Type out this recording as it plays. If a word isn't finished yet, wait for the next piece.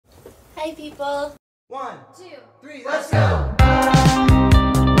Hi people! 1, 2, 3, let's go!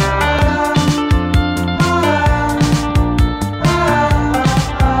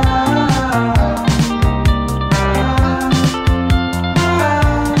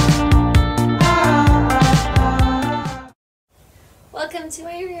 Welcome to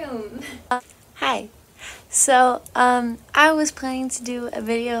my room! Hi! So, I was planning to do a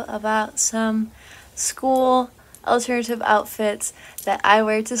video about some school alternative outfits that I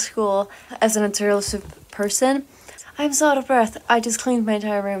wear to school as an alternative person. I'm so out of breath. I just cleaned my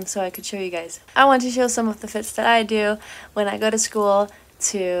entire room so I could show you guys. I want to show some of the fits that I do when I go to school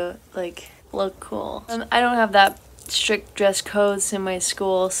to look cool. I don't have that strict dress codes in my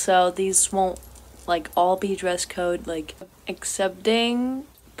school, so these won't all be dress code accepting,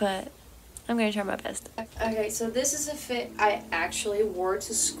 but I'm gonna try my best. Okay, so this is a fit I actually wore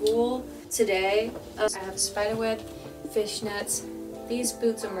to school today. I have spiderweb, fishnets, these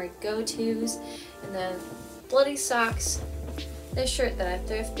boots are my go-tos, and then bloody socks, this shirt that I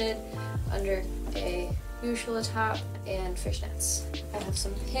thrifted under a usual top, and fishnets. I have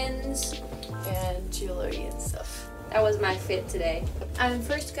some pins and jewelry and stuff. That was my fit today. I'm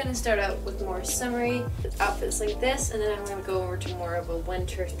first gonna start out with more summery outfits like this, and then I'm gonna go over to more of a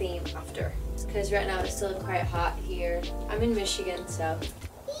winter theme after. Because right now it's still quite hot here. I'm in Michigan, so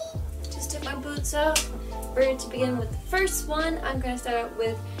just took my boots off. We're going to begin with the first one. I'm gonna start out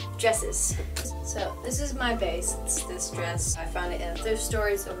with dresses. So this is my base. It's this dress. I found it in a thrift store.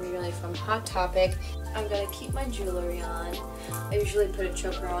 It's originally from Hot Topic. I'm gonna keep my jewelry on. I usually put a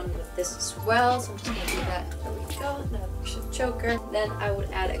choker on with this as well, so I'm just gonna do that. There we go, another choker. Then I would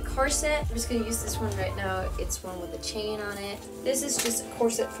add a corset. I'm just gonna use this one right now. It's one with a chain on it. This is just a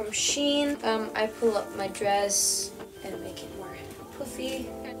corset from Shein. I pull up my dress and make it more puffy.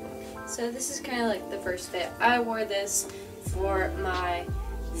 So this is kind of like the first fit. I wore this for my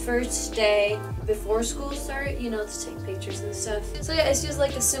first day before school started, you know, to take pictures and stuff. So yeah, it's just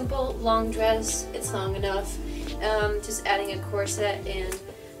like a simple long dress. It's long enough. Just adding a corset and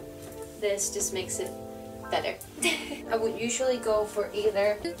this just makes it better. I would usually go for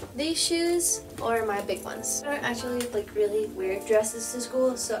either these shoes or my big ones. I don't actually really wear dresses to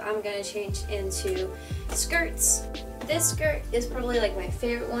school, so I'm gonna change into skirts. This skirt is probably my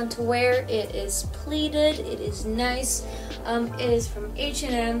favorite one to wear. It is pleated, it is nice. It is from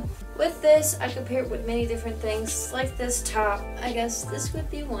H&M. With this, I could pair it with many different things, like this top. I guess this would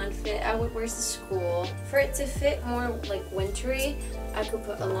be one fit I would wear to school. For it to fit more wintry, I could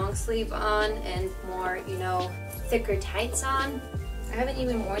put a long sleeve on and more, you know, thicker tights on. I haven't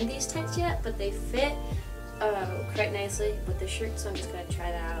even worn these tights yet, but they fit quite nicely with the shirt, so I'm just gonna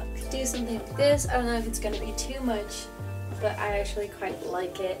try that out. Could do something like this. I don't know if it's gonna be too much, but I actually quite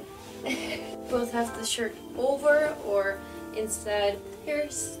like it. Both have the shirt over or instead.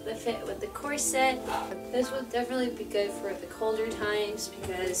 Here's the fit with the corset. This would definitely be good for the colder times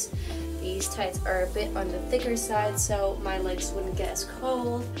because these tights are a bit on the thicker side, so my legs wouldn't get as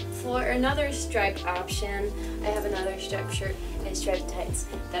cold. For another striped option, I have another striped shirt and striped tights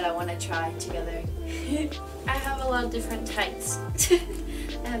that I want to try together. I have a lot of different tights.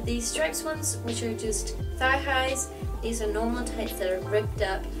 I have these striped ones, which are just thigh highs. These are normal tights that are ripped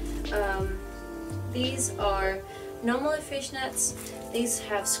up. These are normal fishnets. These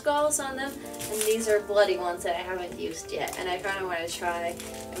have skulls on them, and these are bloody ones that I haven't used yet, and I kind of want to try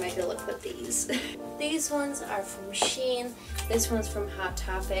and make a look with these. These ones are from Shein, this one's from Hot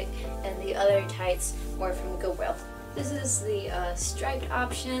Topic, and the other tights were from Goodwill. This is the striped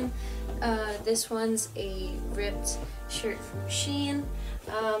option. This one's a ripped shirt from Shein,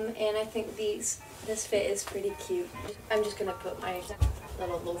 and I think this fit is pretty cute. I'm just gonna put my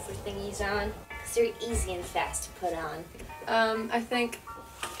little loafer thingies on. They're easy and fast to put on. I think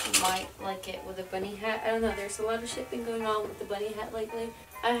you might like it with a bunny hat. I don't know, there's a lot of shipping going on with the bunny hat lately.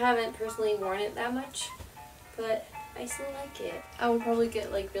 I haven't personally worn it that much, but I still like it. I would probably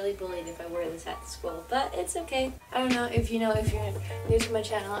get really bullied if I wore this hat to school, but it's okay. I don't know if you're new to my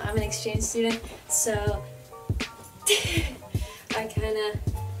channel. I'm an exchange student, so I kind of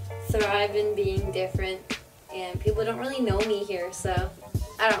thrive in being different, and people don't really know me here, so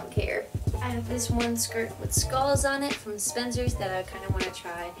I don't care. I have this one skirt with skulls on it from Spencer's that I kind of want to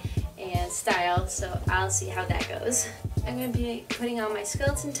try and style, so I'll see how that goes. I'm going to be putting on my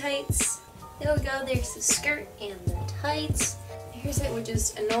skeleton tights. There we go, there's the skirt and the tights. Here's it with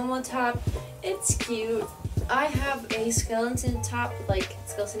just a normal top. It's cute. I have a skeleton top,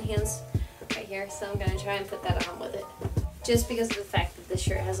 skeleton hands right here, so I'm going to try and put that on with it. Just because of the fact that this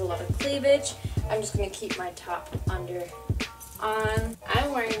shirt has a lot of cleavage, I'm just going to keep my top under on.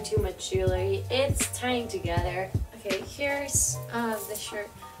 I'm wearing too much jewelry. It's tying together. Okay, here's the shirt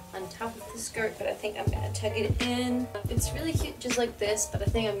on top of the skirt, but I think I'm gonna tuck it in. It's really cute just like this, but I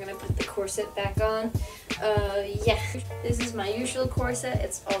think I'm gonna put the corset back on. Yeah, this is my usual corset.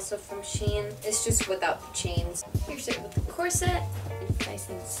 It's also from Shein. It's just without the chains. Here's it with the corset. It's nice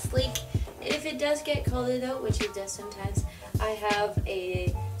and sleek. If it does get colder though, which it does sometimes, I have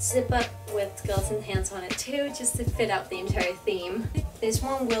a zip up with skeleton hands on it too, just to fit out the entire theme. This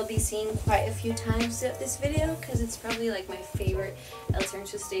one will be seen quite a few times throughout this video because it's probably like my favorite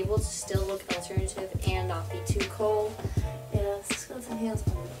alternative stable to still look alternative and not be too cold. Yeah, skeleton hands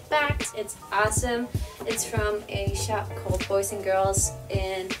on the back. It's awesome. It's from a shop called Boys and Girls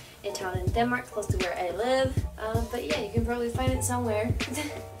in a town in Denmark, close to where I live. But yeah, you can probably find it somewhere.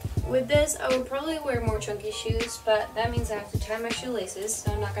 With this, I would probably wear more chunky shoes, but that means I have to tie my shoelaces,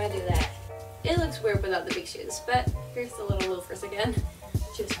 so I'm not gonna do that. It looks weird without the big shoes, but here's the little loafers again,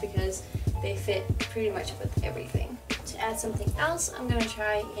 just because they fit pretty much with everything. To add something else, I'm gonna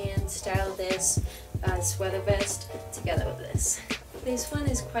try and style this sweater vest together with this. This one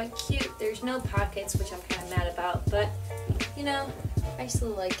is quite cute. There's no pockets, which I'm kind of mad about, but you know, I still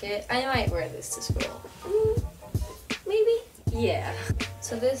like it. I might wear this to school. Maybe? Yeah.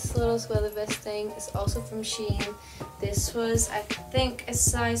 So this little sweater vest thing is also from Shein. This was, I think, a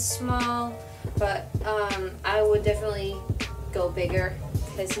size small, but I would definitely go bigger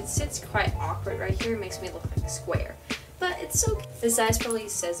because it sits quite awkward right here. It makes me look like a square. But it's so cute. The size probably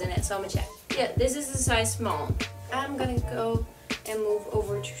says in it, so I'm gonna check. Yeah, this is a size small. I'm gonna go and move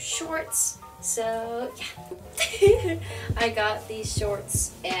over to shorts. So yeah. I got these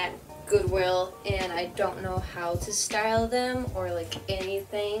shorts at Goodwill and I don't know how to style them or like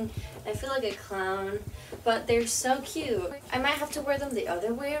anything. I feel like a clown, but they're so cute. I might have to wear them the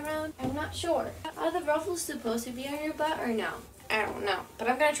other way around. I'm not sure. Are the ruffles supposed to be on your butt or no? I don't know, but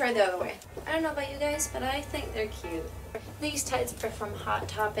I'm gonna try the other way. I don't know about you guys, but I think they're cute. These tights are from Hot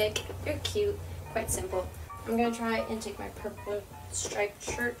Topic. They're cute, quite simple. I'm gonna try and take my purple striped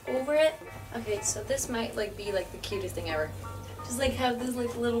shirt over it. Okay, so this might like be like the cutest thing ever. Just like have this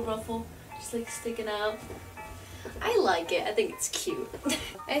like little ruffle just like sticking out. I like it. I think it's cute.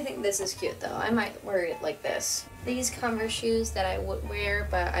 I think this is cute though. I might wear it like this. These Converse shoes that I would wear,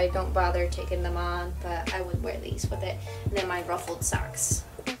 but I don't bother taking them on, but I would wear these with it. And then my ruffled socks.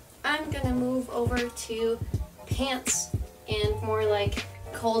 I'm gonna move over to pants and more like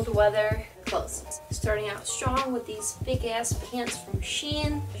cold weather clothes. Starting out strong with these big ass pants from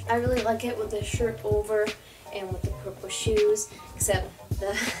Shein. I really like it with the shirt over and with the purple shoes, except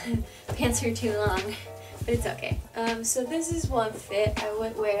the pants are too long, but it's okay. So this is one fit I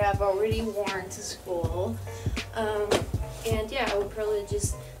would wear. I've already worn to school. And yeah, I would probably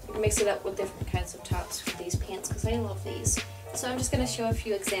just mix it up with different kinds of tops with these pants because I love these. So I'm just going to show a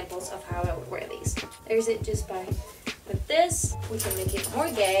few examples of how I would wear these. There's it just by with this. We can make it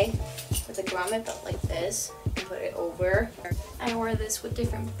more gay with a grommet belt like this and put it over. I wear this with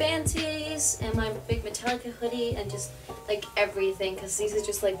different panties and my big Metallica hoodie and just like everything because these are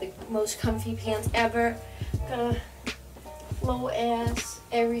just like the most comfy pants ever. Low ass.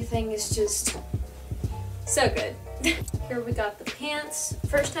 Everything is just so good. Here we got the pants.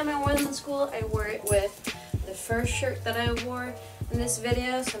 First time I wore them in school, I wore it with the first shirt that I wore in this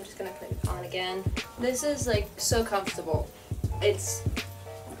video, so I'm just gonna put it on again. This is like so comfortable. It's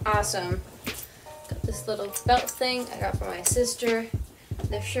awesome. Got this little belt thing I got from my sister.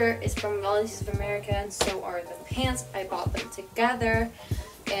 The shirt is from Volunteers of America and so are the pants. I bought them together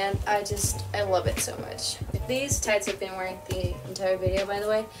and I love it so much. These tights I've been wearing the entire video, by the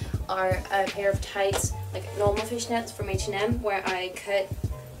way, are a pair of tights, like normal fishnets from H&M, where I cut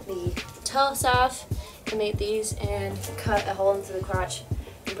the tails off and made these and cut a hole into the crotch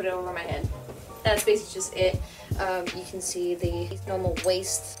and put it over my head. That's basically just it. You can see the normal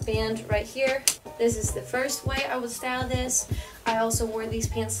waistband right here. This is the first way I would style this. I also wore these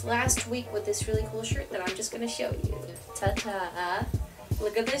pants last week with this really cool shirt that I'm just going to show you. Ta-ta!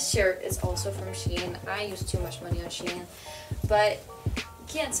 Look at this shirt. It's also from Shein. I use too much money on Shein. But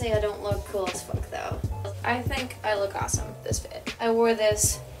can't say I don't look cool as fuck though. I think I look awesome with this fit. I wore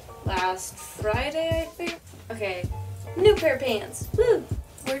this last Friday, I think. Okay, new pair of pants. Woo!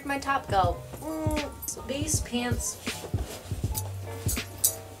 Where'd my top go? These pants,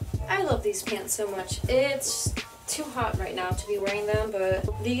 I love these pants so much. It's too hot right now to be wearing them,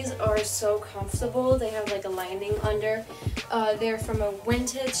 but these are so comfortable. They have like a lining under. They're from a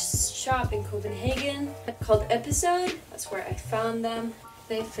vintage shop in Copenhagen called Episode. That's where I found them.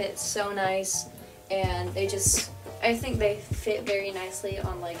 They fit so nice and I think they fit very nicely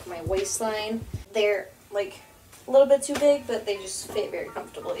on like my waistline. They're like a little bit too big, but they just fit very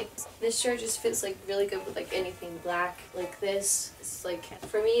comfortably. This shirt just fits like really good with like anything black like this. It's like,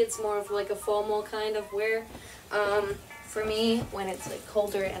 for me it's more of like a formal kind of wear. For me, when it's like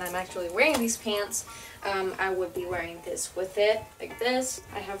colder and I'm actually wearing these pants, I would be wearing this with it, like this.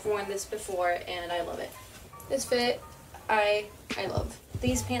 I have worn this before and I love it. This fit, I love.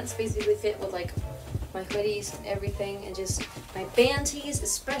 These pants basically fit with like my hoodies and everything, and just my band tees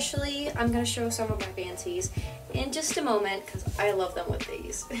especially. I'm gonna show some of my band tees in just a moment because I love them with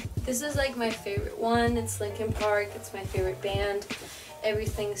these. This is like my favorite one. It's Linkin Park. It's my favorite band.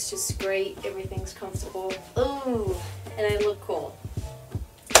 Everything's just great. Everything's comfortable. Ooh, and I look cool.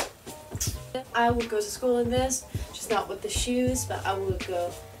 I would go to school in this, just not with the shoes, but I would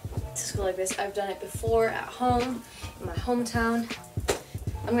go to school like this. I've done it before at home, in my hometown.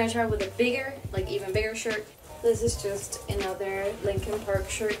 I'm gonna try with a bigger, like even bigger shirt. This is just another Linkin Park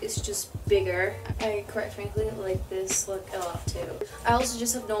shirt. It's just bigger. I quite frankly like this look a lot too. I also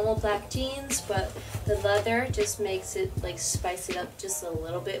just have normal black jeans, but the leather just makes it like spice it up just a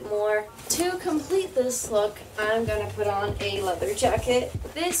little bit more. To complete this look, I'm gonna put on a leather jacket.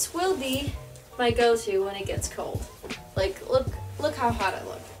 This will be my go-to when it gets cold. Like, look how hot I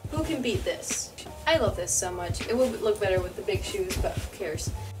look. Who can beat this? I love this so much. It would look better with the big shoes, but who cares?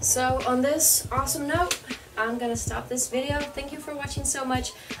 So on this awesome note, I'm gonna stop this video. Thank you for watching so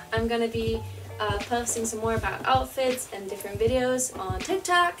much. I'm gonna be posting some more about outfits and different videos on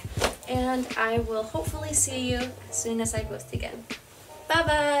TikTok, and I will hopefully see you as soon as I post again.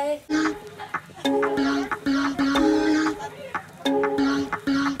 Bye bye!